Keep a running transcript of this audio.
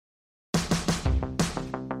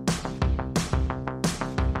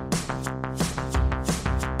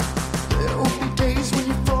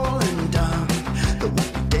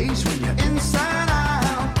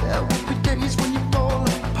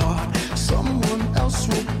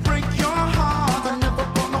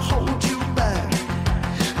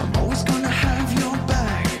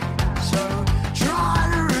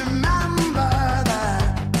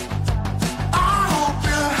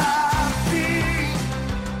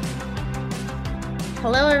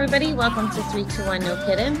Hello, everybody. Welcome to 321 No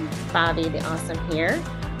Kidding. Bobby the Awesome here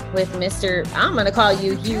with Mr. I'm going to call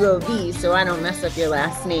you Hugo V so I don't mess up your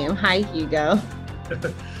last name. Hi, Hugo.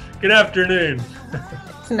 Good afternoon.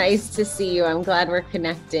 It's nice to see you. I'm glad we're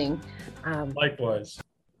connecting. Likewise.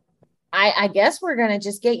 I guess we're going to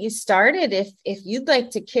just get you started. If you'd like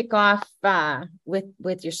to kick off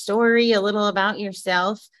with your story, a little about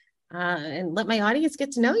yourself, and let my audience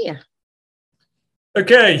get to know you.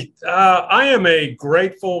 Okay, I am a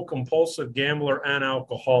grateful, compulsive gambler and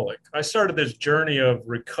alcoholic. I started this journey of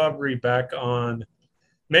recovery back on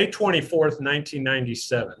May 24th,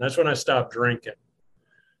 1997. That's when I stopped drinking.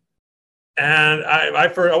 And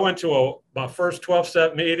I went to my first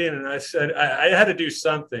 12-step meeting, and I said I had to do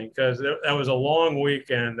something because that was a long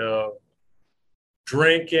weekend of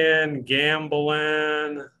drinking,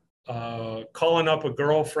 gambling, calling up a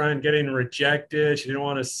girlfriend, getting rejected. She didn't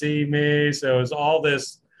want to see me. So it was all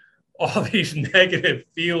these negative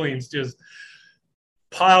feelings just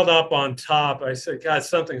piled up on top. I said, God,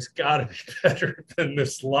 something's got to be better than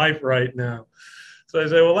this life right now. So I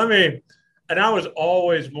said, well, and I was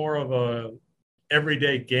always more of a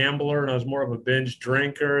everyday gambler, and I was more of a binge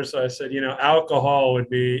drinker. So I said, alcohol would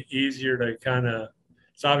be easier to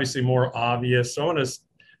it's obviously more obvious. So I'm just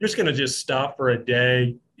going to just stop for a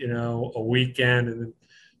day, a weekend. And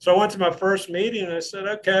so I went to my first meeting and I said,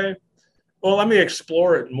 okay, well, let me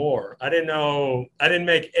explore it more. I didn't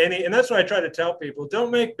make any, and that's why I try to tell people, don't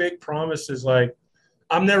make big promises like,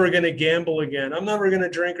 I'm never going to gamble again. I'm never going to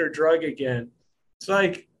drink or drug again. It's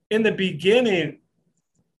like in the beginning,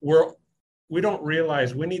 we don't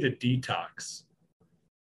realize we need a detox.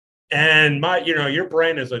 And your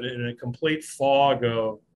brain is in a complete fog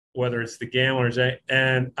of whether it's the gamblers,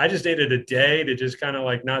 and I just needed a day to just kind of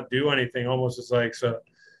like not do anything, almost as like so.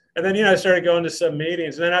 And then I started going to some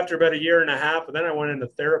meetings, and then after about a year and a half, and then I went into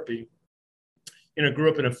therapy.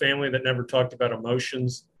 Grew up in a family that never talked about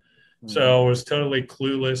emotions, so I was totally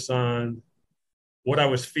clueless on what I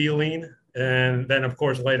was feeling. And then, of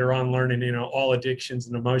course, later on, learning all addictions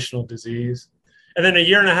and emotional disease. And then a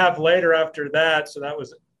year and a half later, after that, so that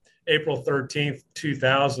was April 13th,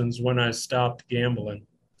 2000s, when I stopped gambling.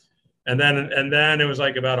 And then it was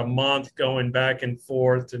like about a month going back and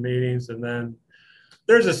forth to meetings. And then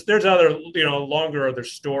there's other, longer other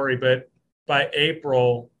story, but by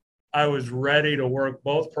April, I was ready to work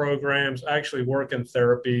both programs, actually work in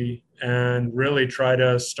therapy, and really try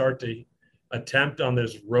to start the attempt on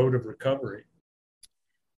this road of recovery.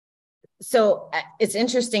 So it's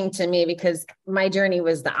interesting to me because my journey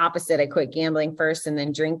was the opposite. I quit gambling first and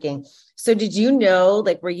then drinking. So did you know,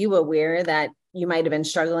 were you aware that you might have been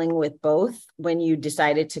struggling with both when you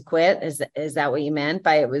decided to quit? Is that what you meant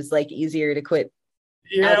by it was easier to quit?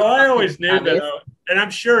 Yeah, well, I always knew that, and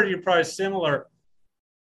I'm sure you're probably similar.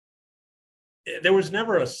 There was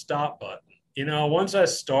never a stop button. Once I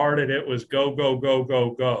started, it was go, go, go,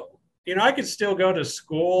 go, go. I could still go to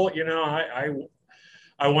school.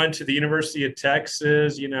 I went to the University of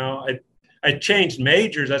Texas. I changed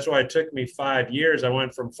majors. That's why it took me 5 years. I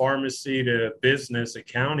went from pharmacy to business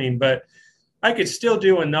accounting, but I could still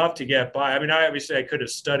do enough to get by. I mean, I could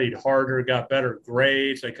have studied harder, got better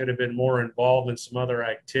grades. I could have been more involved in some other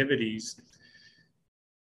activities.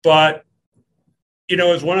 But, it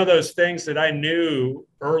was one of those things that I knew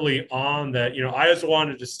early on that, I just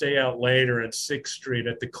wanted to stay out later at 6th Street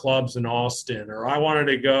at the clubs in Austin, or I wanted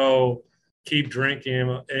to go keep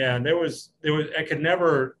drinking. And I could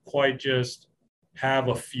never quite just have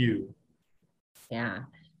a few. Yeah.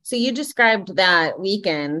 So you described that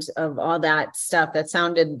weekend of all that stuff that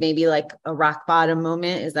sounded maybe like a rock bottom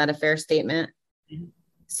moment. Is that a fair statement? Mm-hmm.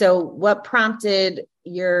 So what prompted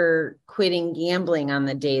your quitting gambling on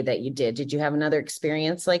the day that you did? Did you have another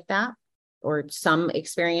experience like that or some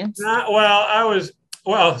experience?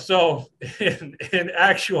 So in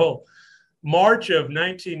actual March of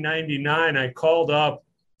 1999, I called up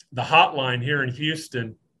the hotline here in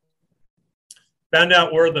Houston, found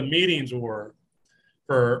out where the meetings were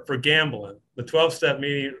for gambling, the 12-step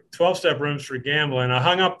rooms for gambling. I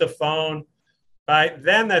hung up the phone. By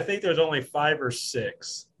then, I think there was only 5 or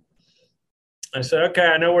 6. I said, okay,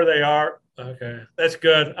 I know where they are. Okay, that's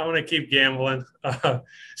good. I want to keep gambling.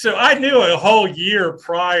 So I knew a whole year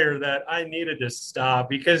prior that I needed to stop,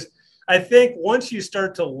 because I think once you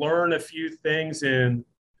start to learn a few things in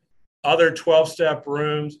other 12-step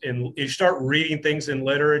rooms and you start reading things in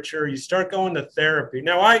literature, you start going to therapy.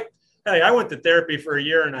 Now, I went to therapy for a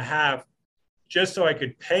year and a half just so I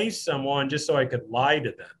could pay someone, just so I could lie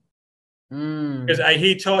to them. Because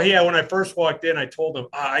when I first walked in, I told him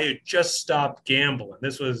I had just stopped gambling.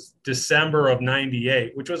 This was December of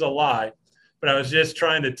 98, which was a lie. but I was just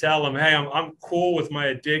trying to tell him, hey, I'm cool with my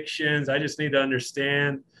addictions. I just need to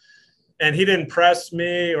understand. And he didn't press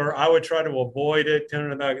me, or I would try to avoid it,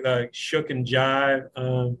 kind of like shook and jive.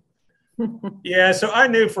 Yeah, so I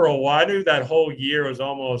knew for a while, I knew that whole year was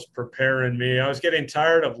almost preparing me. I was getting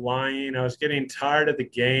tired of lying. I was getting tired of the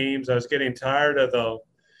games. I was getting tired of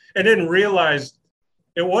I didn't realize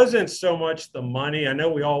it wasn't so much the money. I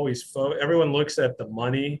know we always, everyone looks at the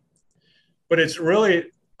money, but it's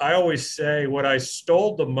really, I always say what I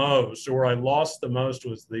stole the most or where I lost the most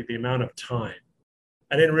was the amount of time.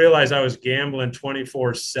 I didn't realize I was gambling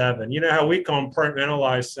 24/7. You know how we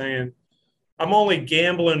compartmentalize saying, I'm only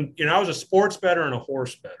gambling. I was a sports bettor and a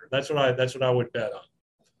horse bettor. That's what I would bet on.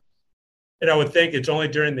 And I would think it's only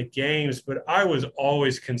during the games, but I was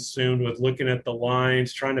always consumed with looking at the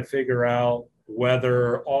lines, trying to figure out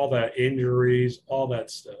weather, all that injuries, all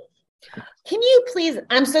that stuff. Can you please,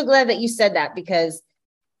 I'm so glad that you said that, because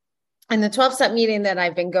in the 12-step meeting that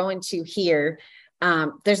I've been going to here,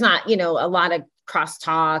 there's not, a lot of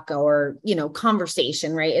crosstalk or,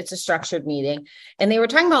 conversation, right? It's a structured meeting. And they were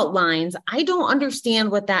talking about lines. I don't understand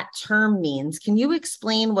what that term means. Can you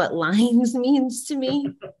explain what lines means to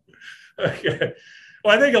me? Okay.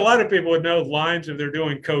 Well, I think a lot of people would know lines if they're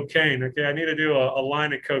doing cocaine. Okay. I need to do a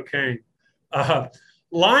line of cocaine.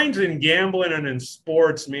 Lines in gambling and in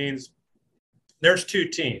sports means there's two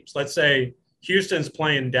teams. Let's say Houston's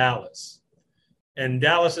playing Dallas, and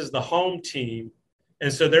Dallas is the home team.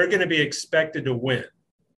 And so they're going to be expected to win.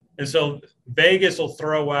 And so Vegas will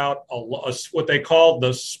throw out what they call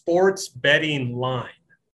the sports betting line.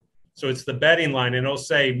 So it's the betting line, and they'll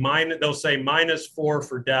say -4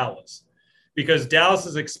 for Dallas. Because Dallas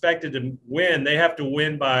is expected to win, they have to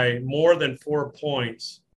win by more than 4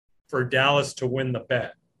 points for Dallas to win the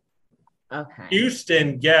bet. Okay.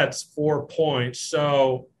 Houston gets 4 points.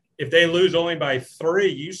 So if they lose only by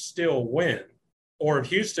 3, you still win. Or if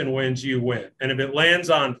Houston wins, you win. And if it lands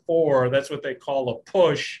on 4, that's what they call a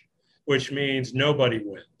push, which means nobody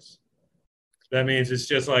wins. That means it's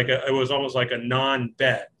just like it was almost like a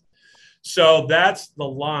non-bet. So that's the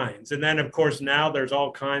lines. And then, of course, now there's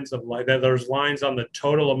all kinds of there's lines on the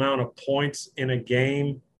total amount of points in a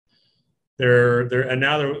game.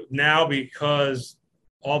 Now because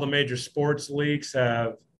all the major sports leagues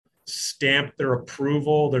have stamped their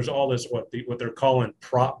approval, there's all this what they're calling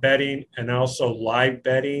prop betting and also live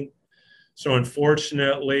betting. So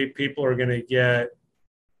unfortunately, people are going to get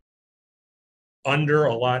under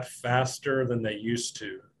a lot faster than they used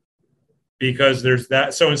to, because there's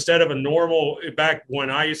that. So instead of a normal, back when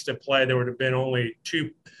I used to play, there would have been only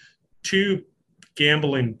two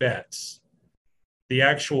gambling bets. The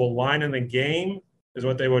actual line in the game is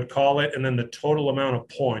what they would call it, and then the total amount of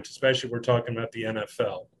points, especially if we're talking about the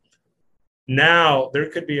NFL. Now there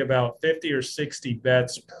could be about 50 or 60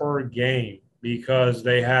 bets per game, because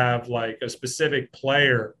they have like a specific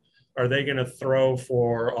player. Are they going to throw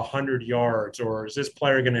for 100 yards, or is this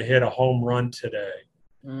player going to hit a home run today?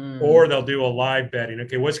 Or they'll do a live betting.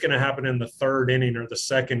 Okay, what's going to happen in the third inning or the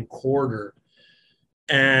second quarter?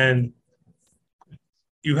 And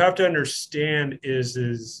you have to understand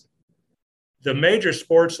is the major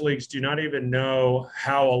sports leagues do not even know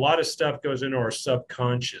how a lot of stuff goes into our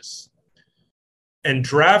subconscious. And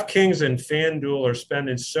DraftKings and FanDuel are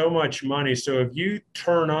spending so much money. So if you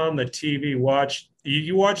turn on the TV,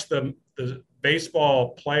 you watch the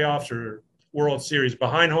baseball playoffs or World Series,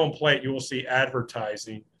 behind home plate, you will see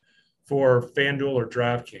advertising for FanDuel or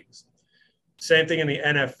DraftKings. Same thing in the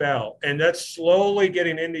NFL. And that's slowly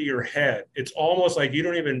getting into your head. It's almost like you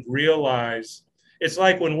don't even realize. It's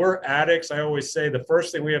like when we're addicts, I always say the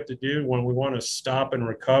first thing we have to do when we want to stop and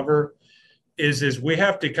recover is we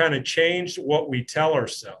have to kind of change what we tell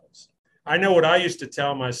ourselves. I know what I used to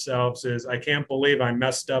tell myself is, I can't believe I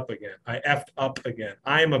messed up again. I effed up again.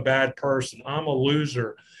 I am a bad person. I'm a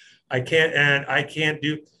loser. I can't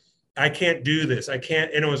do this. I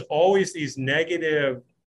can't. And it was always these negative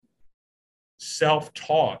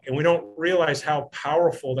self-talk. And we don't realize how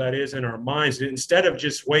powerful that is in our minds. Instead of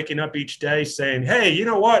just waking up each day saying, hey, you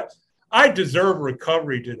know what? I deserve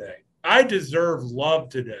recovery today. I deserve love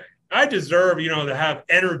today. I deserve, to have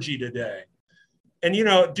energy today. And,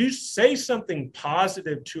 do say something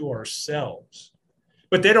positive to ourselves.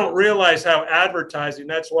 But they don't realize how advertising,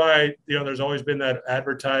 that's why, there's always been that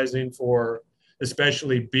advertising for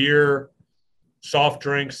especially beer, soft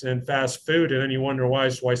drinks, and fast food. And then you wonder why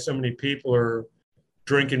so many people are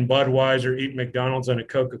drinking Budweiser, eating McDonald's and a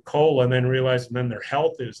Coca-Cola, and then realizing then their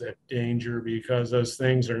health is at danger because those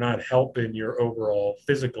things are not helping your overall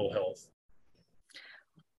physical health.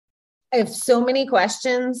 I have so many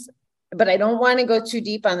questions, but I don't want to go too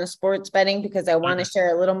deep on the sports betting, because I want to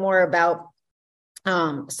share a little more about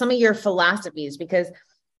some of your philosophies, because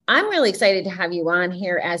I'm really excited to have you on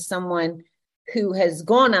here as someone who has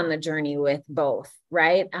gone on the journey with both,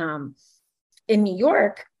 right? In New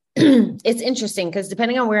York, it's interesting because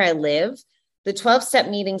depending on where I live, the 12-step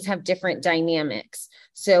meetings have different dynamics.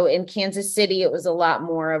 So in Kansas City, it was a lot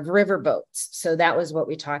more of riverboats. So that was what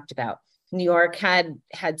we talked about. New York had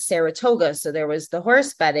Saratoga. So there was the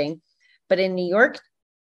horse betting. But in New York,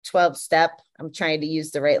 12-step, I'm trying to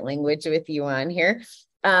use the right language with you on here.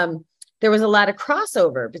 There was a lot of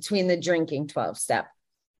crossover between the drinking 12-step.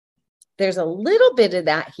 There's a little bit of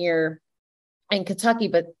that here in Kentucky,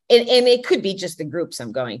 but and it could be just the groups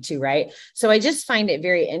I'm going to, right? So I just find it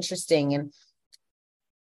very interesting. And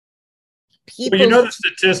people, well, you know the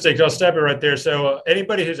statistics. I'll step it right there. So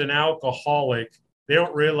anybody who's an alcoholic, they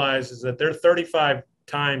don't realize is that they're 35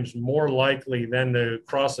 times more likely than to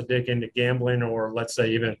cross a dick into gambling or let's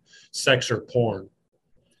say even sex or porn.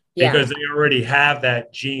 yeah. Because they already have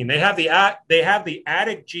that gene. They have the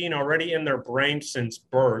addict gene already in their brain since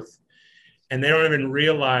birth, and they don't even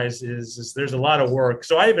realize is there's a lot of work.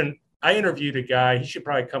 So I interviewed a guy. He should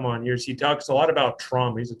probably come on yours. He talks a lot about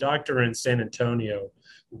trauma. He's a doctor in San Antonio,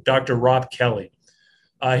 Dr. Rob Kelly.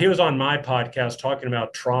 He was on my podcast talking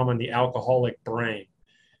about trauma and the alcoholic brain.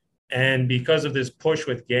 And because of this push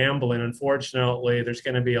with gambling, unfortunately, there's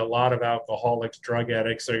going to be a lot of alcoholics, drug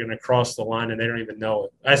addicts that are going to cross the line and they don't even know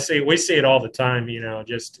it. We see it all the time,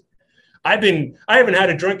 I haven't had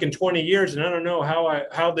a drink in 20 years and I don't know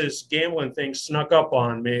how this gambling thing snuck up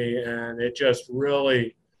on me. And it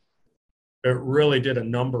really did a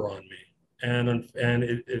number on me. And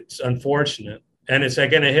it's unfortunate. And it's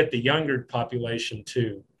going to hit the younger population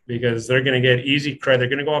too, because they're going to get easy credit. They're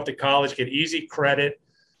going to go off to college, get easy credit.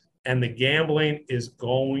 And the gambling is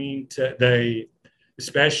going to,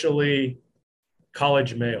 especially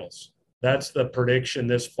college males. That's the prediction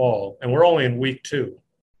this fall. And we're only in week 2.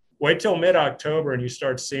 Wait till mid-October and you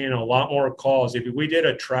start seeing a lot more calls. If we did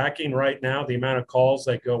a tracking right now, the amount of calls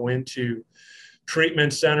that go into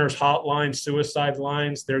treatment centers, hotlines, suicide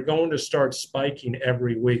lines, they're going to start spiking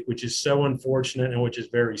every week, which is so unfortunate and which is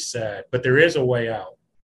very sad. But there is a way out.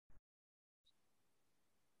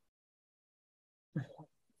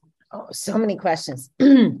 Oh, so many questions.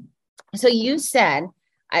 So you said,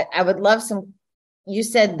 I would love you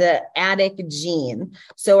said the addict gene.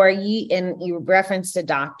 So are you, and you referenced a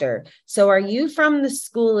doctor. So are you from the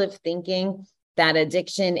school of thinking that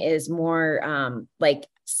addiction is more like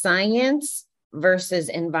science versus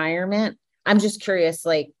environment? I'm just curious,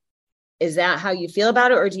 like, is that how you feel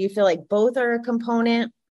about it? Or do you feel like both are a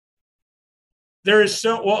component?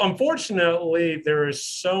 Unfortunately, there are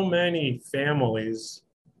so many families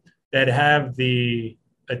that have the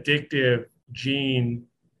addictive gene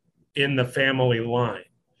in the family line.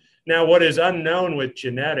 Now, what is unknown with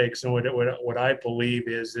genetics and what I believe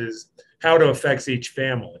is how it affects each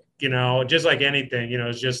family. Just like anything,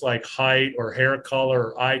 it's just like height or hair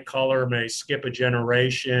color or eye color may skip a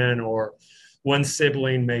generation, or one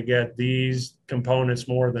sibling may get these components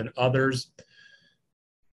more than others.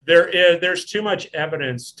 There's too much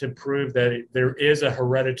evidence to prove that there is a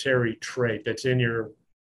hereditary trait that's in your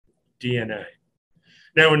DNA.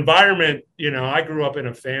 Now, environment, I grew up in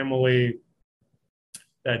a family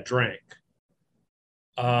that drank.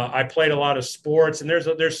 I played a lot of sports, and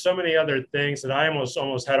there's so many other things that I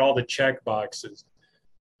almost had all the check boxes.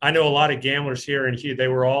 I know a lot of gamblers here in Hugh. They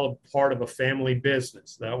were all part of a family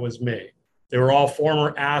business. That was me. They were all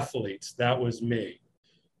former athletes. That was me.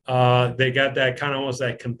 They got that kind of almost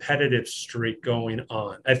that competitive streak going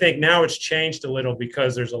on. I think now it's changed a little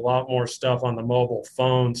because there's a lot more stuff on the mobile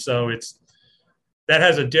phone. So that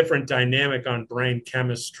has a different dynamic on brain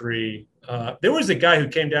chemistry. There was a guy who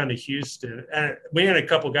came down to Houston, and we had a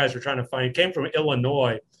couple of guys we're trying to find. He came from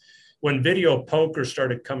Illinois when video poker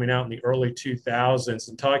started coming out in the early 2000s,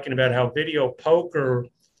 and talking about how video poker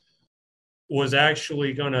was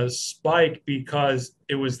actually going to spike because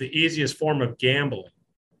it was the easiest form of gambling,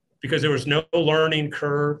 because there was no learning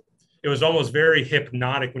curve. It was almost very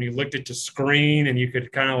hypnotic when you looked at the screen and you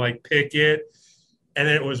could kind of like pick it. And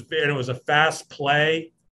it was a fast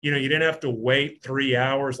play. You didn't have to wait 3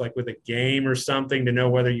 hours like with a game or something to know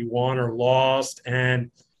whether you won or lost. And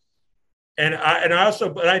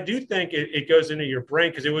I do think it goes into your brain,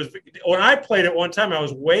 because it was, when I played it one time, I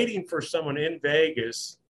was waiting for someone in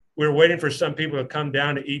Vegas. We were waiting for some people to come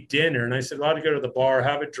down to eat dinner. And I said, well, I'll go to the bar,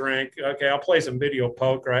 have a drink. Okay, I'll play some video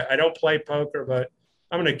poker. I don't play poker, but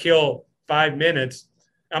I'm going to kill 5 minutes.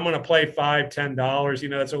 I'm going to play $5, $10.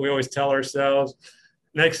 That's what we always tell ourselves.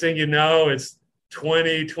 Next thing you know, it's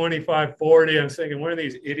 20, 25, 40. I'm thinking, when are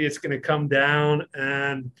these idiots going to come down?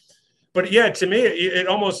 And But yeah, to me, it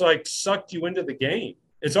almost like sucked you into the game.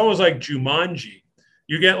 It's almost like Jumanji.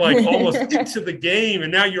 You get like almost into the game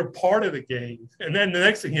and now you're part of the game. And then the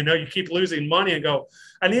next thing you know, you keep losing money and go,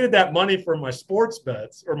 I needed that money for my sports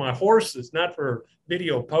bets or my horses, not for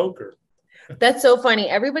video poker. That's so funny.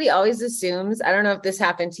 Everybody always assumes, I don't know if this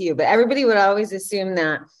happened to you, but everybody would always assume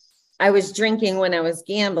that I was drinking when I was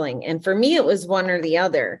gambling. And for me, it was one or the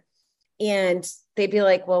other. And they'd be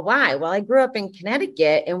like, well, why? Well, I grew up in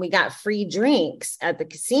Connecticut and we got free drinks at the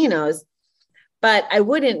casinos, but I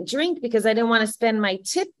wouldn't drink because I didn't want to spend my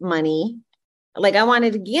tip money. Like I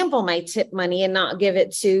wanted to gamble my tip money and not give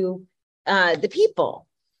it to the people.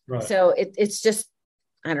 Right. So it's just,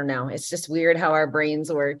 I don't know. It's just weird how our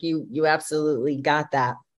brains work. You absolutely got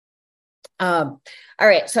that. All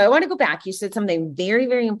right. So I want to go back. You said something very,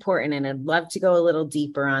 very important, and I'd love to go a little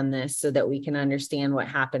deeper on this so that we can understand what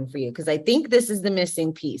happened for you. Because I think this is the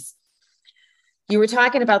missing piece. You were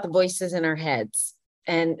talking about the voices in our heads,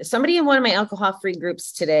 and somebody in one of my alcohol-free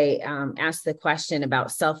groups today asked the question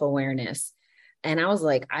about self-awareness. And I was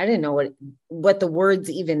like, I didn't know what the words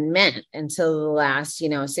even meant until the last,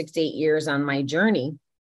 6 to 8 years on my journey.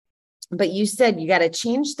 But you said you got to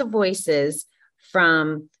change the voices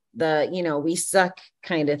from the, we suck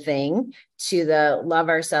kind of thing to the love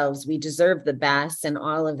ourselves, we deserve the best, and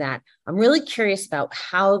all of that. I'm really curious about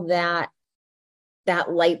how that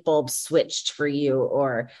light bulb switched for you,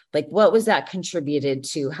 or like, what was that contributed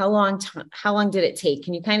to? How long did it take?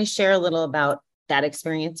 Can you kind of share a little about that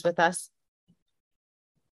experience with us?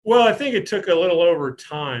 Well, I think it took a little over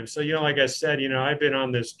time. So, like I said, I've been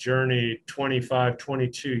on this journey 25,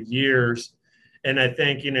 22 years. And I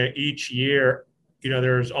think, each year,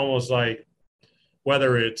 there's almost like,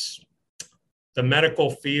 whether it's the medical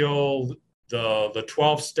field, the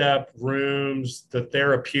 12-step rooms, the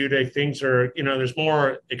therapeutic things are, there's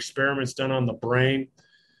more experiments done on the brain.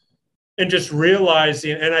 And just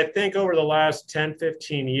realizing, and I think over the last 10,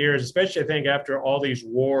 15 years, especially I think after all these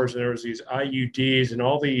wars, and there was these IUDs and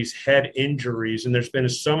all these head injuries, and there's been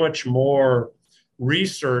so much more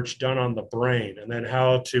research done on the brain and then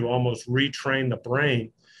how to almost retrain the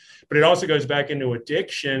brain. But it also goes back into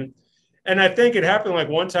addiction. And I think it happened like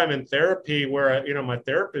one time in therapy where, my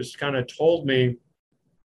therapist kind of told me,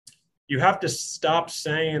 you have to stop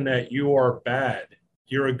saying that you are bad.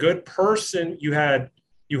 You're a good person. You had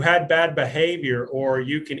bad behavior, or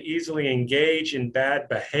you can easily engage in bad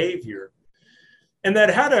behavior. And that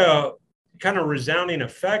had a kind of resounding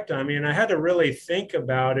effect on me. And I had to really think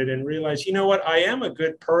about it and realize, what, I am a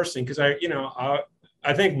good person. Because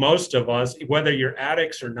I think most of us, whether you're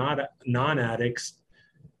addicts or not non-addicts,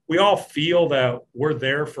 we all feel that we're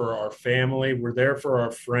there for our family. We're there for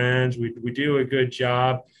our friends. We do a good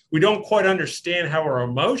job. We don't quite understand how our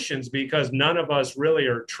emotions, because none of us really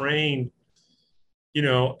are trained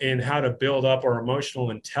in how to build up our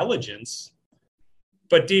emotional intelligence.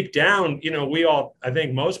 But deep down, we all, I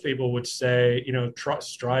think most people would say,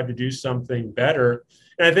 strive to do something better.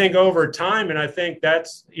 And I think over time, and I think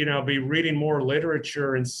that's, be reading more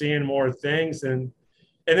literature and seeing more things, and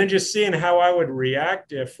then just seeing how I would react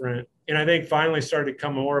different. And I think finally started to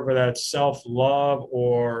come more of that self-love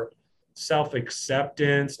or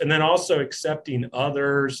self-acceptance, and then also accepting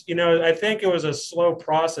others. I think it was a slow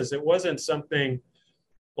process. It wasn't something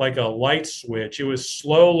like a light switch. It was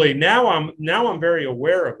slowly. Now I'm very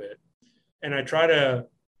aware of it, and I try to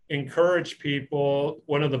encourage people.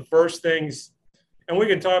 One of the first things, and we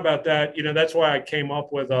can talk about that. That's why I came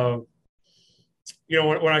up with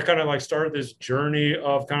when I kind of like started this journey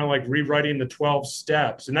of kind of like rewriting the 12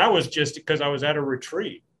 steps, and that was just because I was at a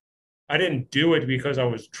retreat. I didn't do it because I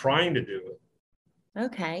was trying to do it.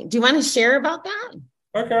 Okay. Do you want to share about that?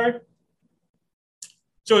 Okay.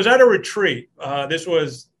 So I was at a retreat. This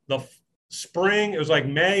was the spring. It was like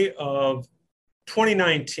May of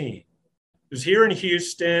 2019. It was here in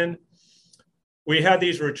Houston. We had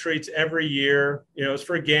these retreats every year. It's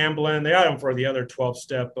for gambling. They had them for the other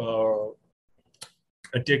 12-step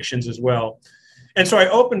addictions as well. And so I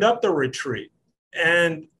opened up the retreat,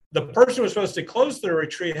 and the person who was supposed to close the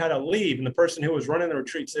retreat had to leave. And the person who was running the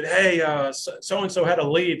retreat said, hey, so-and-so had to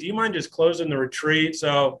leave. Do you mind just closing the retreat?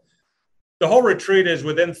 So the whole retreat is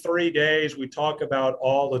within 3 days, we talk about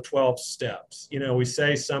all the 12 steps. We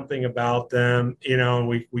say something about them, and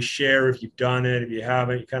we share if you've done it. If you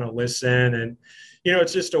haven't, you kind of listen. And,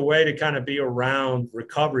 it's just a way to kind of be around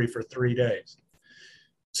recovery for 3 days.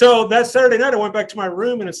 So that Saturday night, I went back to my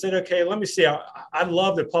room and I said, okay, let me see. I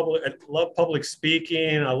love public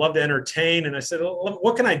speaking. I love to entertain. And I said,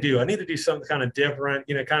 what can I do? I need to do something kind of different,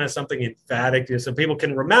 kind of something emphatic so people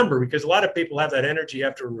can remember, because a lot of people have that energy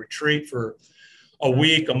after a retreat for a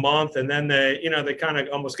week, a month, and then they kind of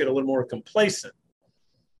almost get a little more complacent.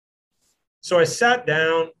 So I sat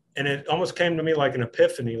down, and it almost came to me like an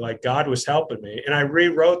epiphany, like God was helping me. And I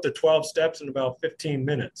rewrote the 12 steps in about 15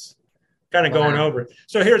 minutes, kind of going over it.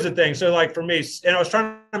 So here's the thing. So like for me, and I was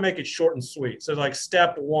trying to make it short and sweet. So like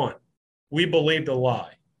step 1, we believed a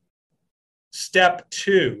lie. Step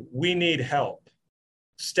 2, we need help.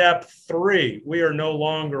 Step 3, we are no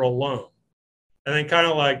longer alone. And then kind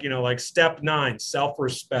of like, like step 9,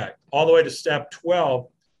 self-respect, all the way to step 12,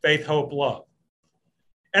 faith, hope, love.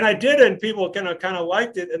 And I did it, and people kind of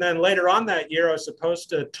liked it. And then later on that year, I was supposed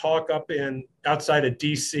to talk outside of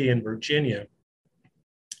DC in Virginia.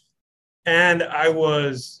 And I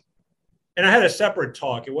had a separate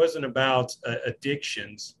talk. It wasn't about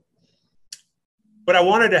addictions. But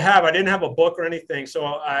I didn't have a book or anything. So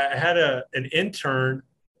I had an intern,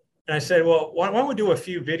 and I said, well, why don't we do a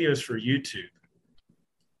few videos for YouTube?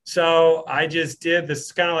 So I just did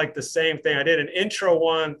this kind of like the same thing. I did an intro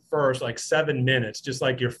one first, like 7 minutes, just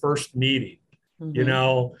like your first meeting,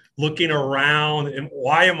 looking around, and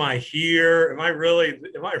why am I here? Am I really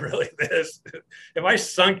this? Am I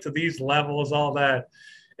sunk to these levels, all that?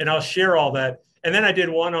 And I'll share all that. And then I did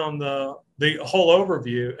one on the whole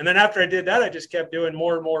overview. And then after I did that, I just kept doing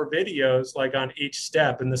more and more videos, like on each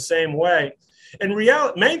step in the same way. And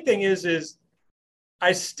main thing is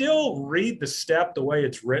I still read the step the way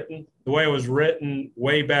it's written, the way it was written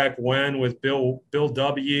way back when with Bill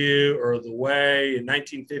W., or the way in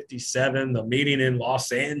 1957, the meeting in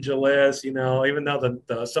Los Angeles, even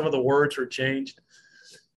though some of the words were changed.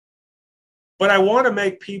 But I want to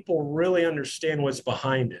make people really understand what's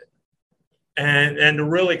behind it and to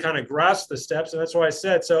really kind of grasp the steps. And that's why I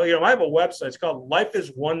said, so, I have a website. It's called Life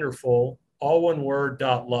is Wonderful, all one word,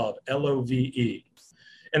 .love, LOVE.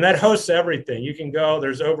 And that hosts everything. You can go,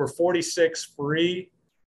 there's over 46 free,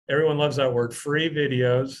 everyone loves that word, free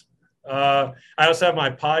videos. I also have my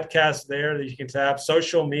podcast there that you can tap,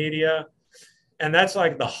 social media. And that's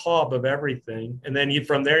like the hub of everything. And then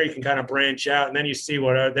from there, you can kind of branch out, and then you see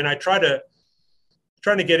then I trying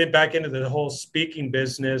to get it back into the whole speaking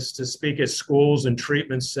business, to speak at schools and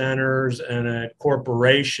treatment centers and at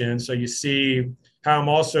corporations. So you see how I'm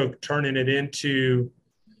also turning it into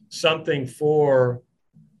something for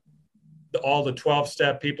all the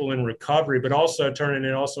 12-step people in recovery, but also turning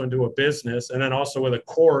it also into a business, and then also with a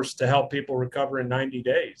course to help people recover in 90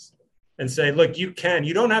 days and say, look, you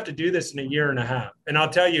don't have to do this in a year and a half. And I'll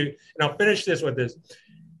tell you, and I'll finish this with this.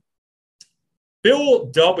 Bill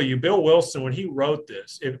Wilson, when he wrote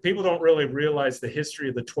this, if people don't really realize the history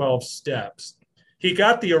of the 12 steps, he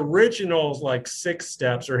got the originals like 6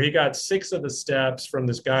 steps, or he got 6 of the steps from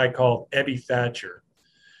this guy called Ebby Thatcher.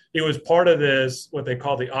 He was part of this, what they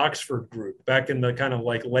call the Oxford group, back in the kind of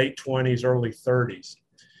like late 20s, early 30s.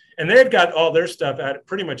 And they had got all their stuff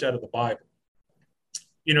pretty much out of the Bible.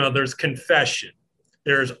 There's confession,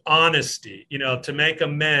 there's honesty, to make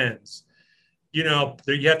amends. You have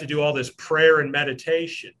to do all this prayer and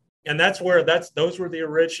meditation. And those were the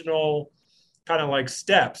original kind of like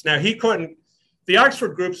steps. Now the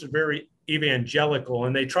Oxford groups are very evangelical,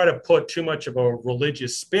 and they try to put too much of a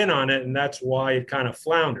religious spin on it, and that's why it kind of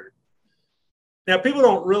floundered. Now, people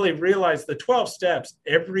don't really realize the 12 steps,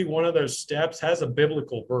 every one of those steps has a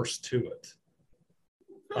biblical verse to it.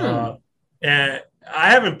 And I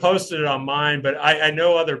haven't posted it on mine, but I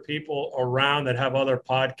know other people around that have other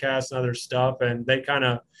podcasts and other stuff, and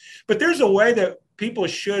but there's a way that people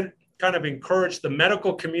should kind of encourage the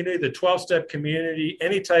medical community, the 12-step community,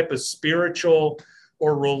 any type of spiritual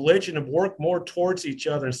or religion, to work more towards each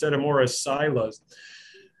other instead of more as silos.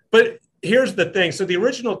 But here's the thing. So the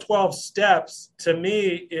original 12 steps to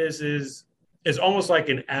me is almost like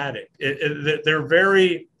an addict. They're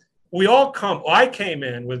very, I came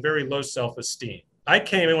in with very low self-esteem. I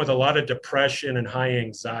came in with a lot of depression and high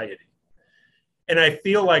anxiety. And I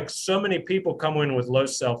feel like so many people come in with low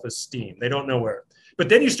self-esteem. They don't know where. But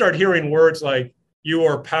then you start hearing words like, you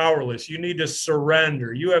are powerless. You need to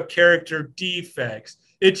surrender. You have character defects.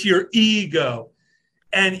 It's your ego.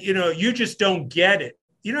 And, you just don't get it.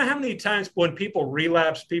 You know how many times when people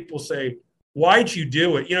relapse, people say, why'd you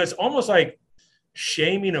do it? It's almost like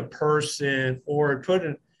shaming a person or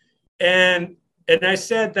and I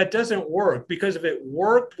said, that doesn't work, because if it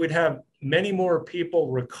worked, we'd have many more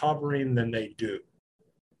people recovering than they do.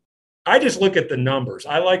 I just look at the numbers.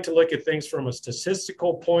 I like to look at things from a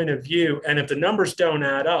statistical point of view. And if the numbers don't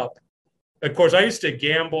add up, of course, I used to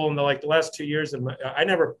gamble in the last 2 years. And I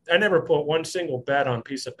never put one single bet on a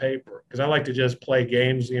piece of paper, because I like to just play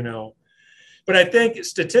games, But I think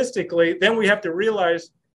statistically, then we have to realize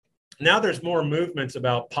now there's more movements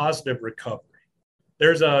about positive recovery.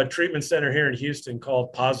 There's a treatment center here in Houston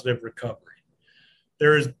called Positive Recovery.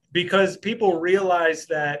 Because people realize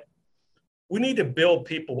that we need to build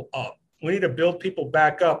people up. We need to build people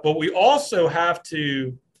back up, but we also have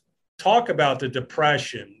to talk about the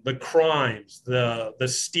depression, the crimes, the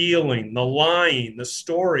stealing, the lying, the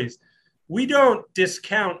stories. We don't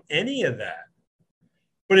discount any of that,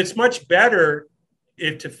 but it's much better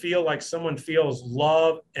to feel like someone feels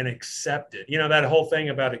loved and accepted. You know, that whole thing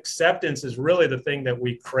about acceptance is really the thing that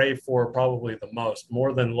we crave for probably the most,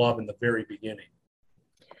 more than love in the very beginning.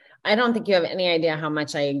 I don't think you have any idea how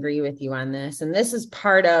much I agree with you on this. And this is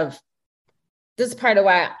part of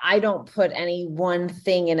why I don't put any one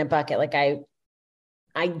thing in a bucket. Like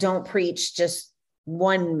I don't preach just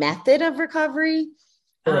one method of recovery.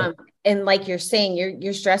 And like you're saying,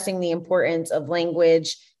 you're stressing the importance of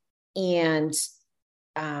language and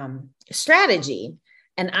strategy.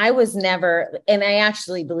 And I was never, and I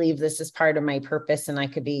actually believe this is part of my purpose, and I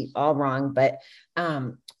could be all wrong, but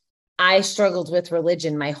I struggled with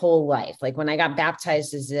religion my whole life. Like when I got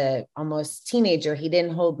baptized as a almost teenager, he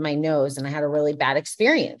didn't hold my nose and I had a really bad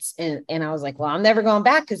experience. And I was like, well, I'm never going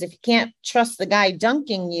back, because if you can't trust the guy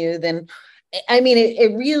dunking you, then, I mean,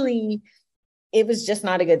 it was just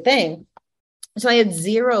not a good thing. So I had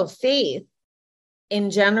zero faith in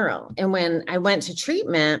general. And when I went to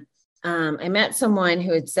treatment, I met someone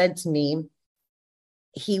who had said to me,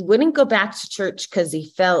 he wouldn't go back to church because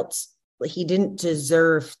he felt he didn't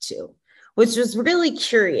deserve to, which was really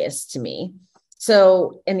curious to me.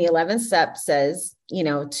 So in the 11th step says, you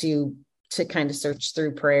know, to kind of search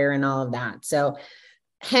through prayer and all of that. So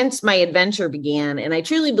hence my adventure began. And I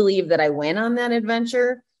truly believe that I went on that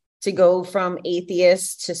adventure to go from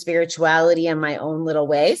atheist to spirituality in my own little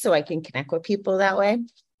way, so I can connect with people that way.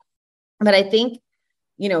 But I think,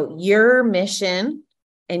 you know, your mission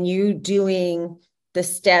and you doing the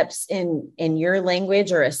steps in your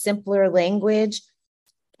language, or a simpler language,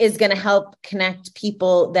 is going to help connect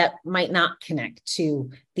people that might not connect to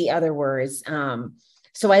the other words.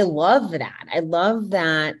 So I love that. I love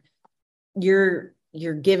that you're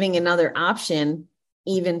giving another option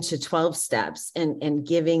even to 12 steps, and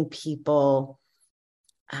giving people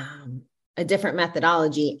a different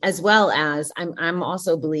methodology, as well as I'm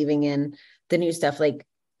also believing in the new stuff like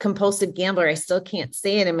compulsive gambler. I still can't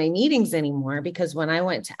say it in my meetings anymore, because when I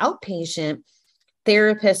went to outpatient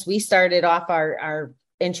therapists, we started off our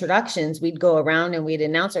introductions, we'd go around and we'd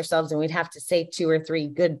announce ourselves, and we'd have to say 2 or 3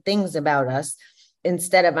 good things about us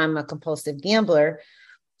instead of I'm a compulsive gambler.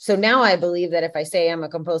 So now I believe that if I say I'm a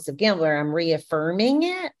compulsive gambler, I'm reaffirming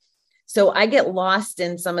it. So I get lost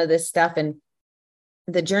in some of this stuff, and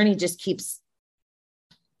the journey just keeps.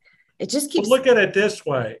 Well, look at it this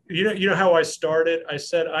way. You know how I started? I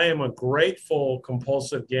said, I am a grateful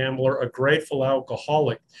compulsive gambler, a grateful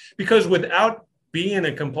alcoholic, because without being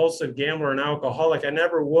a compulsive gambler and alcoholic, I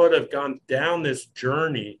never would have gone down this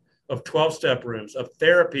journey of 12-step rooms, of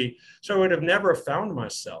therapy. So I would have never found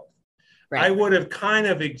myself. Right. I would have kind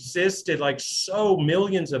of existed like so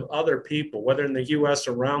millions of other people, whether in the US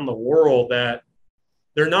or around the world, that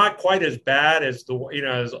they're not quite as bad as the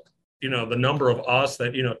number of us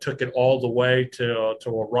that, took it all the way to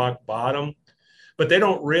a rock bottom, but they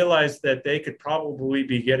don't realize that they could probably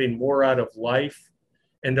be getting more out of life,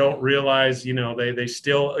 and don't realize, they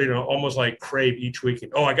still, almost like crave each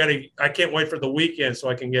weekend. Oh, I can't wait for the weekend so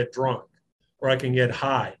I can get drunk or I can get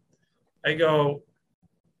high. I go,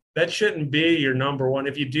 that shouldn't be your number one.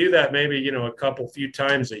 If you do that, maybe, a few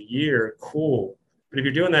times a year, cool. But if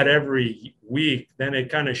you're doing that every week, then it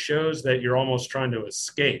kind of shows that you're almost trying to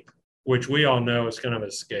escape, which we all know is kind of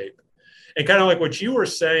escape. And kind of like what you were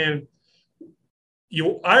saying,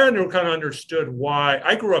 I kind of understood why.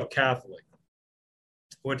 I grew up Catholic,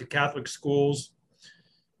 went to Catholic schools,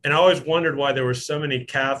 and I always wondered why there were so many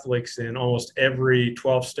Catholics in almost every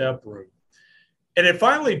 12-step room. And it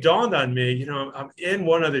finally dawned on me, I'm in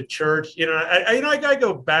one of the church, I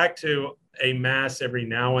go back to a mass every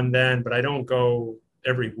now and then, but I don't go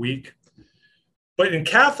every week. But in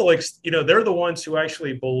Catholics, they're the ones who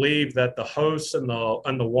actually believe that the host and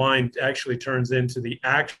the wine actually turns into the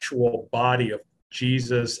actual body of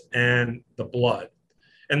Jesus and the blood.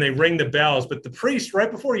 And they ring the bells. But the priest,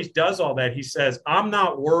 right before he does all that, he says, I'm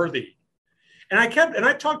not worthy. And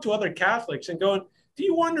I talked to other Catholics and going, do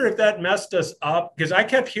you wonder if that messed us up? Because I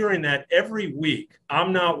kept hearing that every week.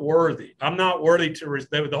 I'm not worthy. I'm not worthy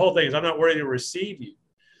the whole thing is I'm not worthy to receive you.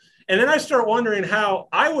 And then I start wondering how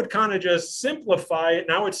I would kind of just simplify it.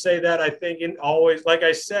 And I would say that I think always, like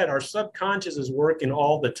I said, our subconscious is working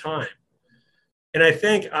all the time. And I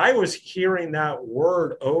think I was hearing that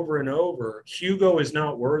word over and over. Hugo is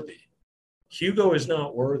not worthy. Hugo is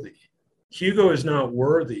not worthy. Hugo is not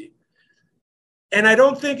worthy. And I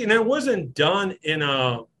don't think, and it wasn't done in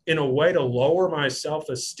a way to lower my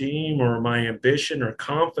self-esteem or my ambition or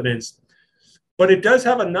confidence, but it does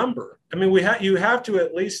have a number. I mean, you have to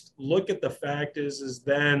at least look at the fact is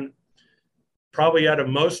then probably out of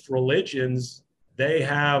most religions, they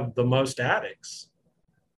have the most addicts.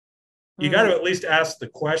 You got to at least ask the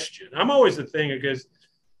question. I'm always the thing because,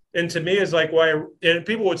 and to me, it's like, why? And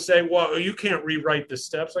people would say, well, you can't rewrite the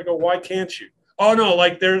steps. I go, why can't you? Oh, no,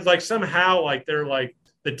 like there's like somehow like they're like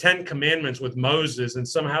the 10 Commandments with Moses and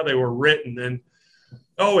somehow they were written and,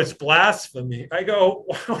 oh, it's blasphemy. I go,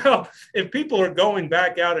 well, if people are going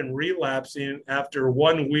back out and relapsing after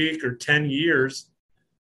 1 week or 10 years,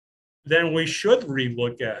 then we should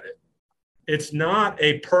relook at it. It's not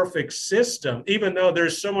a perfect system, even though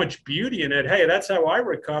there's so much beauty in it. Hey, that's how I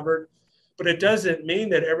recovered. But it doesn't mean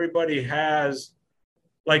that everybody has,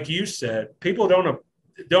 like you said, people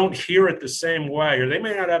don't hear it the same way, or they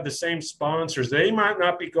may not have the same sponsors. They might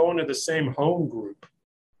not be going to the same home group.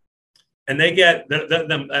 And they get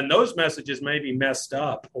them, and those messages may be messed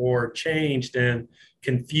up or changed and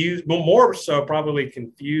confused, but more so probably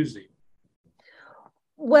confusing.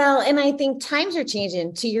 Well, and I think times are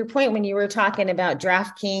changing. To your point, when you were talking about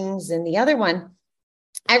DraftKings and the other one,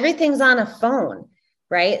 everything's on a phone,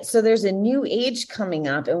 right? So there's a new age coming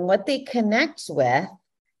up, and what they connect with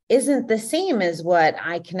isn't the same as what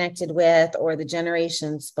I connected with or the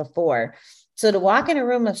generations before. So to walk in a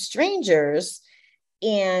room of strangers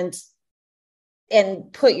and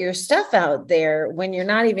put your stuff out there when you're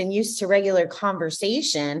not even used to regular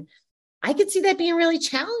conversation, I could see that being really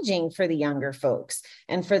challenging for the younger folks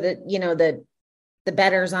and for the, the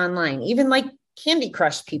betters online, even like Candy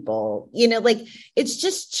Crush people, like it's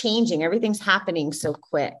just changing. Everything's happening so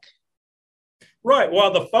quick. Right.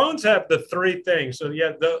 Well, the phones have the three things. So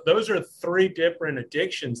yeah, those are three different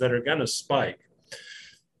addictions that are going to spike: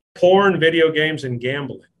 porn, video games, and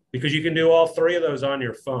gambling, because you can do all three of those on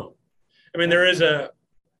your phone. I mean, there's been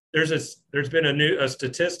a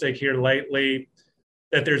statistic here lately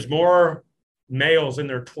that there's more males in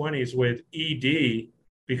their 20s with ED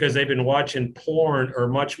because they've been watching porn, or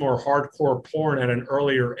much more hardcore porn, at an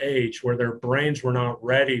earlier age, where their brains were not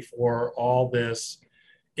ready for all this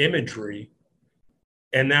imagery.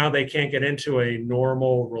 And now they can't get into a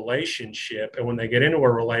normal relationship. And when they get into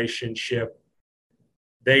a relationship,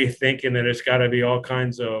 they thinking that it's got to be all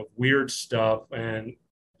kinds of weird stuff. And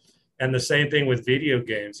the same thing with video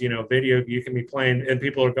games. You can be playing and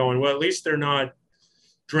people are going, well, at least they're not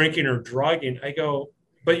drinking or drugging. I go,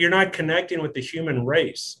 but you're not connecting with the human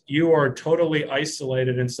race. You are totally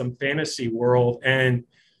isolated in some fantasy world, and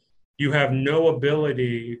you have no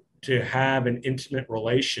ability to have an intimate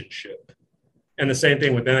relationship. And the same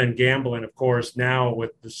thing with then gambling, of course, now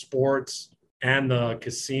with the sports and the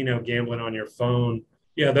casino gambling on your phone.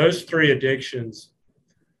 Yeah, those three addictions.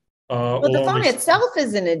 Well, the phone itself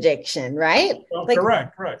is an addiction, right? Well, like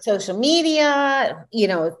correct. Social media,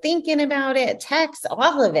 thinking about it, text,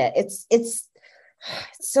 all of it. It's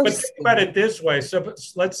so. But think about it this way. So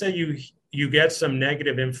let's say you get some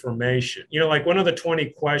negative information. Like one of the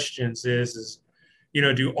 20 questions is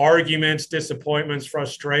do arguments, disappointments,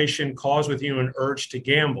 frustration cause with you an urge to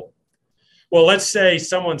gamble? Well, let's say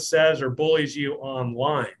someone says or bullies you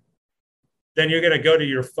online. Then you're going to go to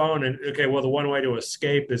your phone and, okay, well, the one way to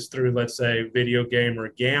escape is through, let's say, video game or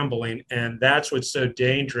gambling. And that's what's so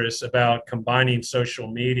dangerous about combining social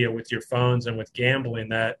media with your phones and with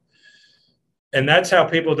gambling, and that's how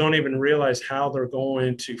people don't even realize how they're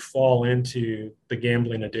going to fall into the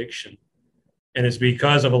gambling addiction. And it's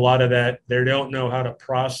because of a lot of that, they don't know how to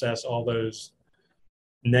process all those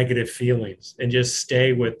negative feelings and just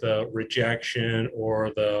stay with the rejection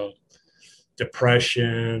or the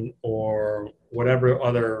depression or whatever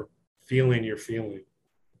other feeling you're feeling.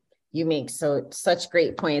 You make such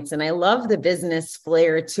great points. And I love the business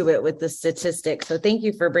flair to it with the statistics. So thank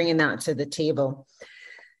you for bringing that to the table.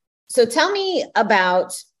 So tell me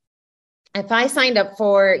about, if I signed up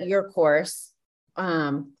for your course,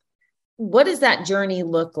 what does that journey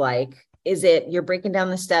look like? Is it you're breaking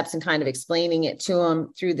down the steps and kind of explaining it to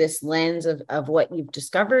them through this lens of what you've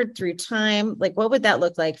discovered through time? Like, what would that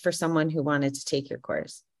look like for someone who wanted to take your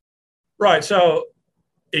course? Right. So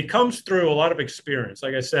it comes through a lot of experience.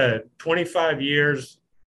 Like I said, 25 years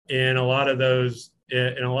in a lot of those,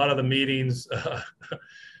 in a lot of the meetings,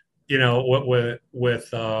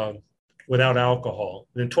 without alcohol.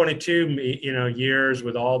 Then 22, years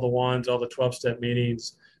with all the 12-step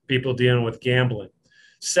meetings, people dealing with gambling.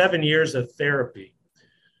 7 years of therapy.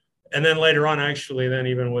 And then later on, actually, then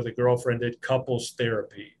even with a girlfriend, did couples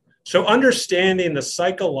therapy. So understanding the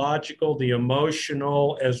psychological, the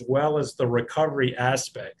emotional, as well as the recovery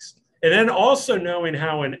aspects. And then also knowing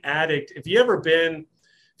how an addict, if you ever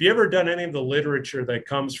done any of the literature that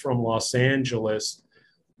comes from Los Angeles,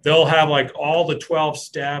 they'll have like all the 12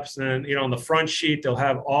 steps, and on the front sheet they'll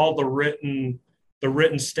have all the written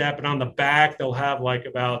step, and on the back they'll have like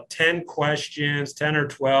about 10 questions, 10 or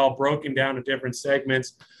 12 broken down to different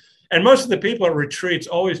segments. And most of the people at retreats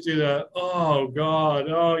always do the, oh God,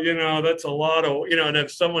 that's a lot of, and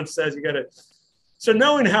if someone says you got to, so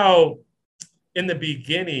knowing how in the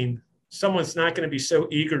beginning, someone's not going to be so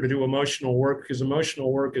eager to do emotional work because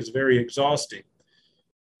emotional work is very exhausting.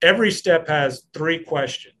 Every step has 3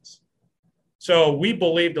 questions. So we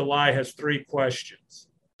believe the lie has 3 questions.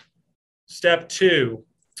 Step 2,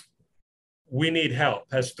 we need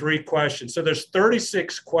help, has 3 questions. So there's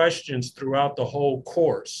 36 questions throughout the whole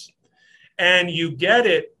course. And you get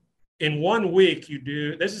it in 1 week.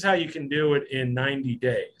 This is how you can do it in 90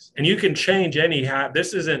 days. And you can change any habit.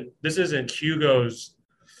 This isn't Hugo's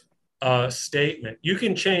statement. You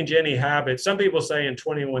can change any habit. Some people say in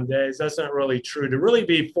 21 days. That's not really true. To really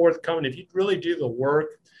be forthcoming, if you really do the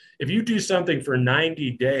work, if you do something for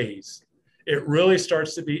 90 days, it really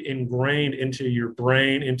starts to be ingrained into your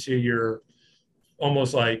brain, into your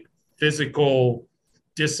almost like physical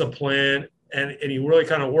discipline, and you really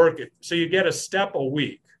kind of work it. So you get a step a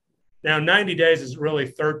week. Now, 90 days is really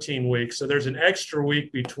 13 weeks. So there's an extra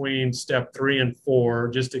week between step 3 and 4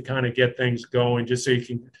 just to kind of get things going, just so you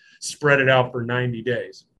can spread it out for 90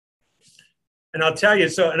 days. And I'll tell you,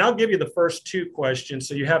 and I'll give you the first 2 questions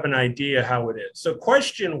so you have an idea how it is. So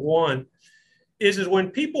question 1 is when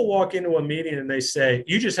people walk into a meeting and they say,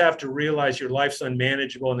 you just have to realize your life's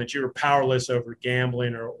unmanageable and that you're powerless over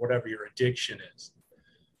gambling or whatever your addiction is.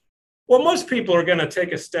 Well, most people are going to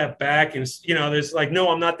take a step back and, there's like, no,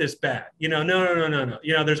 I'm not this bad. No.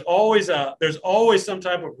 There's always some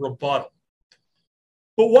type of rebuttal.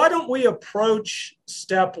 But why don't we approach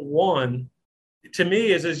step 1, to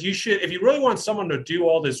me, is you should, if you really want someone to do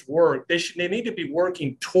all this work, they need to be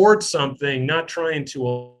working towards something, not trying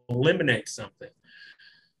to eliminate something.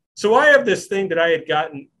 So I have this thing that I had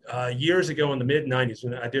gotten years ago in the mid 90s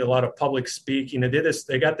when I did a lot of public speaking.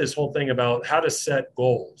 They got this whole thing about how to set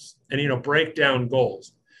goals and, break down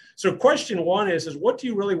goals. So question 1 is what do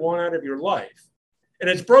you really want out of your life? And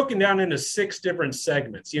it's broken down into 6 different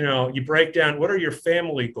segments. You break down, what are your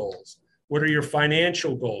family goals? What are your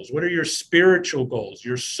financial goals? What are your spiritual goals,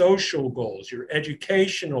 your social goals, your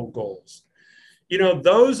educational goals?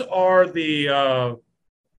 Those are the,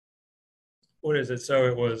 what is it? So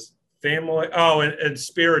it was family, and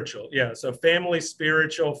spiritual. Yeah. So family,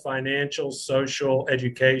 spiritual, financial, social,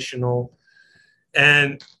 educational.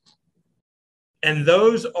 And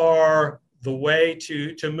those are the way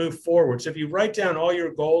to move forward. So if you write down all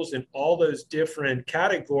your goals in all those different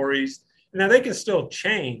categories, now they can still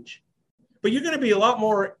change, but you're going to be a lot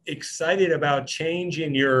more excited about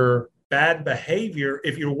changing your bad behavior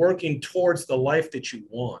if you're working towards the life that you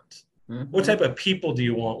want. Mm-hmm. What type of people do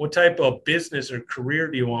you want? What type of business or career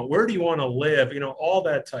do you want? Where do you want to live? All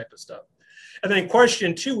that type of stuff. And then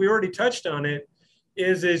question 2, we already touched on it,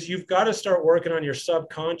 is you've got to start working on your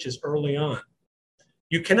subconscious early on.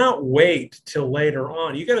 You cannot wait till later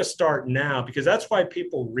on. You got to start now, because that's why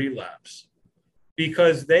people relapse,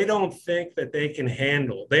 because they don't think that they can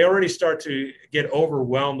handle. They already start to get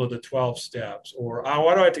overwhelmed with the 12 steps, or,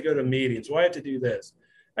 why do I have to go to meetings? Why do I have to do this?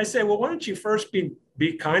 I say, well, why don't you first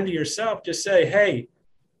be kind to yourself? Just say, hey,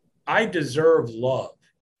 I deserve love.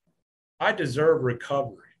 I deserve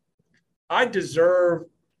recovery. I deserve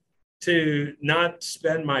to not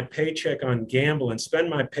spend my paycheck on gambling, spend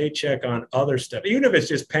my paycheck on other stuff. Even if it's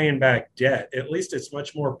just paying back debt, at least it's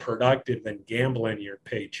much more productive than gambling your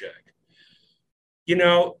paycheck.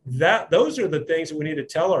 Those are the things that we need to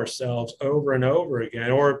tell ourselves over and over again,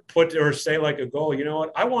 or say like a goal. You know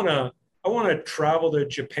what? I want to travel to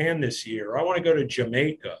Japan this year. I want to go to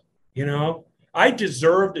Jamaica. I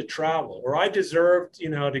deserve to travel, or I deserve,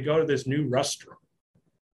 to go to this new restaurant.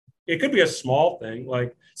 It could be a small thing.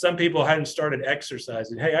 Like some people hadn't started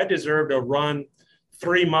exercising. Hey, I deserve to run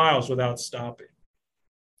 3 miles without stopping.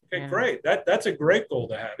 Okay, great. That's a great goal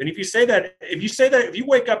to have. And if you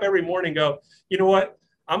wake up every morning and go, you know what,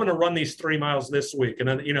 I'm going to run these 3 miles this week. And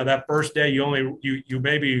then, that first day you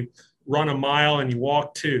maybe run a mile and you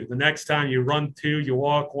walk 2. The next time you run 2, you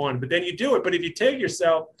walk 1, but then you do it. But if you take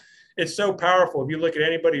yourself, it's so powerful. If you look at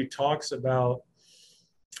anybody who talks about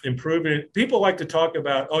improving, people like to talk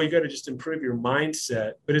about, you got to just improve your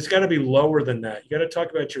mindset, but it's got to be lower than that. You got to talk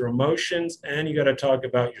about your emotions, and you got to talk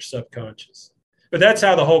about your subconscious. But that's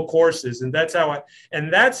how the whole course is. And that's how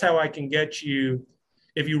I can get you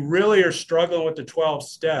if you really are struggling with the 12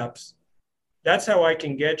 steps, that's how I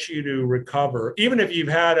can get you to recover. Even if you've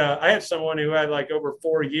had I had someone who had like over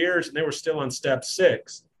 4 years and they were still on step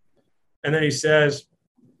 6. And then he says,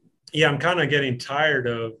 yeah, I'm kind of getting tired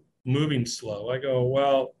of moving slow. I go,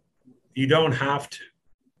 well, you don't have to.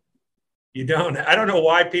 You don't. I don't know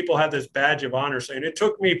why people have this badge of honor saying it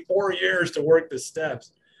took me 4 years to work the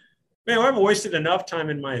steps. Man, I've wasted enough time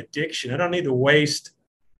in my addiction. I don't need to waste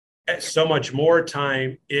so much more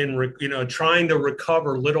time in, trying to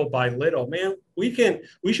recover little by little. Man, we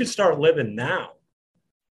should start living now.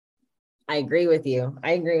 I agree with you.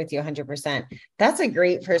 I agree with you 100%. That's a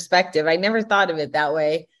great perspective. I never thought of it that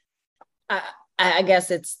way. I guess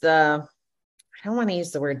it's I don't want to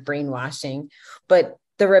use the word brainwashing, but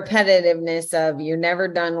the repetitiveness of you're never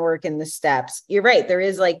done working the steps. You're right. There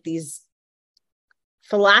is like these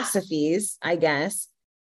philosophies, I guess.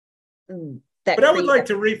 But I would like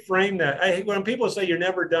to reframe that. When people say you're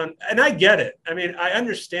never done, and I get it. I mean, I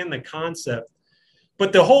understand the concept.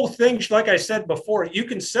 But the whole thing, like I said before, you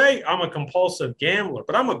can say I'm a compulsive gambler,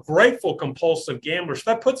 but I'm a grateful compulsive gambler.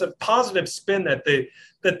 So that puts a positive spin that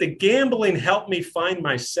the gambling helped me find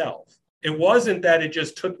myself. It wasn't that it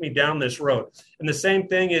just took me down this road. And the same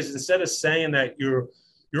thing is, instead of saying that you're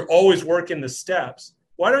always working the steps,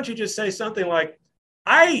 why don't you just say something like,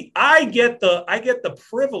 I get the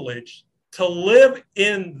privilege to live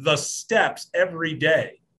in the steps every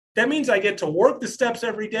day. That means I get to work the steps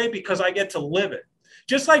every day because I get to live it.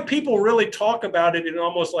 Just like people really talk about it, and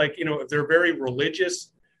almost like, if they're very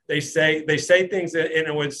religious, they say things that,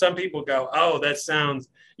 when some people go, oh, that sounds,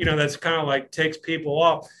 that's kind of like takes people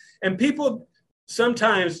off. And people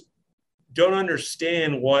sometimes don't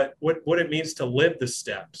understand what it means to live the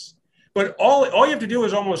steps. But all you have to do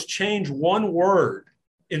is almost change one word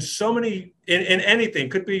in anything.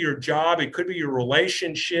 It could be your job, it could be your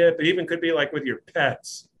relationship, it even could be like with your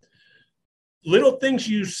pets. Little things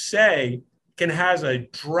you say can has a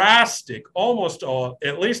drastic, almost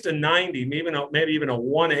at least a 90, maybe even a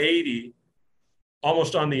 180,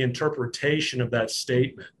 almost on the interpretation of that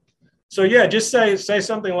statement. So yeah, just say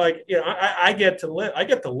something like, I get to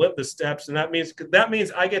live the steps, and that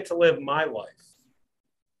means I get to live my life.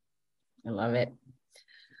 I love it.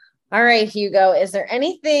 All right, Hugo, is there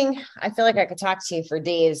anything? I feel like I could talk to you for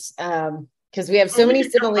days because we have so many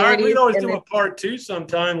similarities. We always do a part 2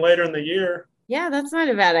 sometime later in the year. Yeah, that's not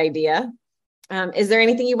a bad idea. Is there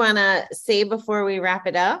anything you want to say before we wrap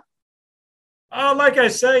it up? Like I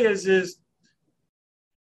say, is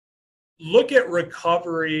look at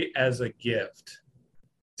recovery as a gift.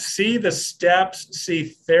 See the steps, see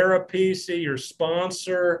therapy, see your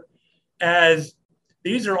sponsor as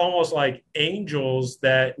these are almost like angels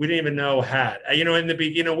that we didn't even know had. In the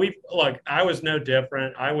beginning, I was no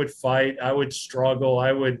different. I would fight. I would struggle.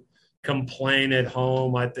 I would complain at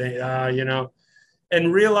home. I think,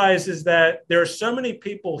 and realize is that there are so many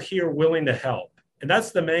people here willing to help. And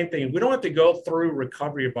that's the main thing. We don't have to go through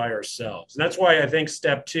recovery by ourselves. And that's why I think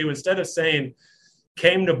step 2, instead of saying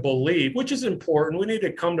came to believe, which is important, we need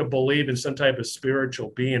to come to believe in some type of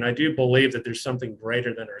spiritual being. I do believe that there's something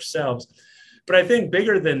greater than ourselves. But I think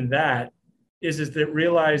bigger than that is that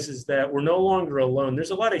realizes that we're no longer alone.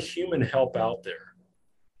 There's a lot of human help out there.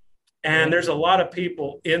 And there's a lot of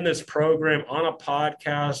people in this program, on a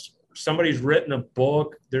podcast, somebody's written a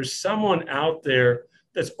book. There's someone out there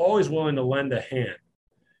that's always willing to lend a hand.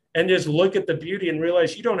 And just look at the beauty and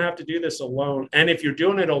realize you don't have to do this alone. And if you're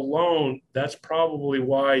doing it alone, that's probably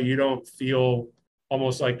why you don't feel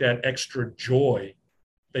almost like that extra joy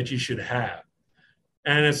that you should have.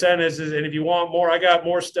 And and if you want more, I got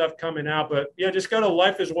more stuff coming out. But yeah, just go to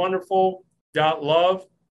lifeiswonderful.love.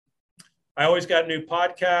 I always got new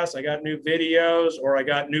podcasts, I got new videos, or I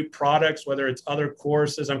got new products, whether it's other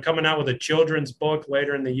courses. I'm coming out with a children's book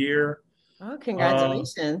later in the year. Oh,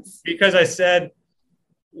 congratulations. Because I said,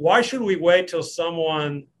 why should we wait till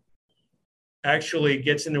someone actually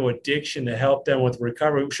gets into addiction to help them with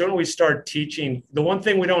recovery? Shouldn't we start teaching? The one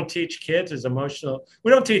thing we don't teach kids is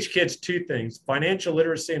we don't teach kids 2 things, financial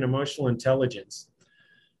literacy and emotional intelligence.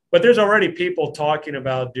 But there's already people talking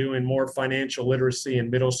about doing more financial literacy in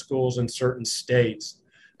middle schools in certain states.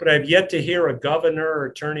 But I've yet to hear a governor or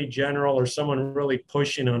attorney general or someone really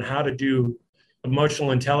pushing on how to do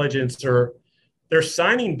emotional intelligence, or they're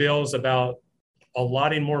signing bills about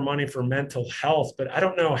allotting more money for mental health. But I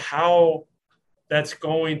don't know how that's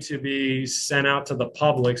going to be sent out to the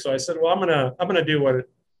public. So I said, well, I'm gonna do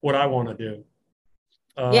what I want to do.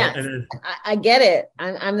 I get it.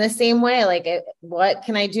 I'm the same way. Like, what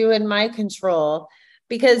can I do in my control?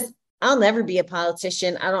 Because I'll never be a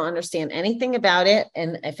politician. I don't understand anything about it.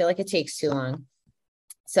 And I feel like it takes too long.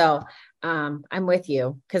 So I'm with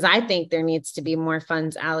you, because I think there needs to be more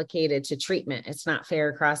funds allocated to treatment. It's not fair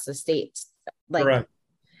across the states. Like, Correct.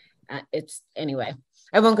 It's anyway,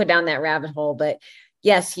 I won't go down that rabbit hole, but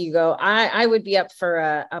yes, Hugo, I would be up for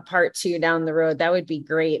a part 2 down the road. That would be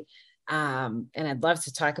great. And I'd love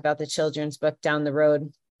to talk about the children's book down the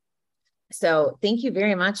road. So thank you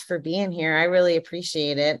very much for being here. I really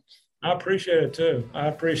appreciate it. I appreciate it too. I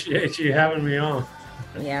appreciate you having me on.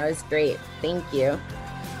 Yeah, it was great. Thank you.